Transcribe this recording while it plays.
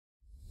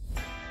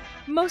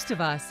Most of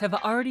us have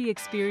already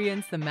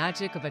experienced the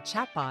magic of a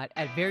chatbot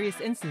at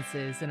various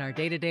instances in our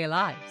day-to-day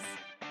lives.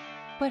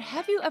 But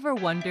have you ever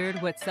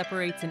wondered what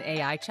separates an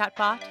AI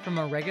chatbot from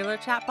a regular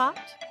chatbot?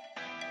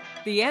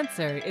 The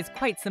answer is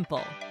quite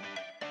simple.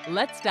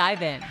 Let's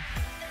dive in.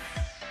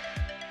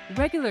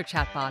 Regular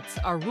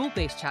chatbots are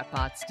rule-based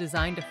chatbots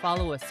designed to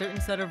follow a certain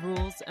set of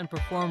rules and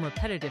perform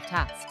repetitive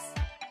tasks.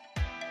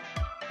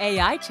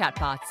 AI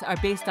chatbots are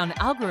based on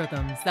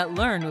algorithms that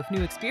learn with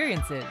new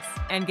experiences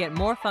and get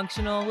more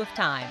functional with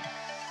time.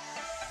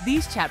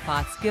 These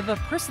chatbots give a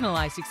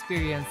personalized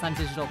experience on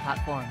digital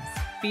platforms,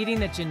 beating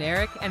the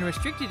generic and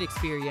restricted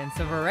experience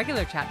of a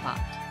regular chatbot.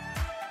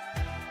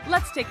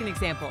 Let's take an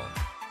example.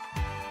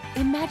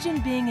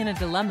 Imagine being in a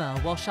dilemma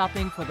while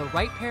shopping for the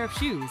right pair of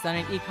shoes on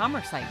an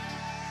e-commerce site.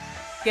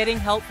 Getting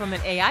help from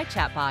an AI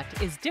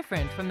chatbot is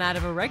different from that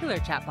of a regular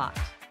chatbot.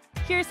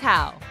 Here's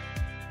how.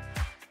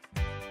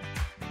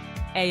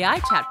 AI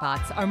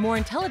chatbots are more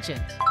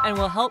intelligent and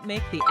will help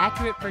make the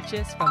accurate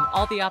purchase from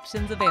all the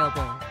options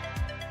available.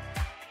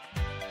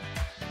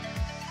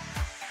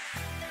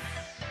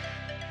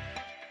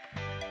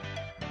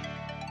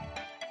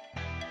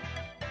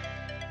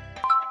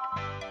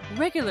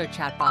 Regular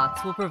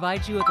chatbots will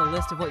provide you with a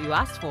list of what you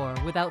asked for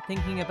without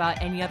thinking about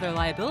any other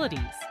liabilities,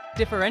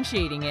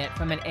 differentiating it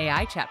from an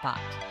AI chatbot.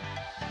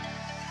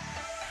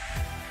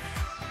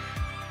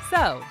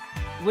 So,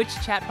 which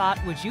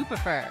chatbot would you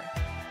prefer?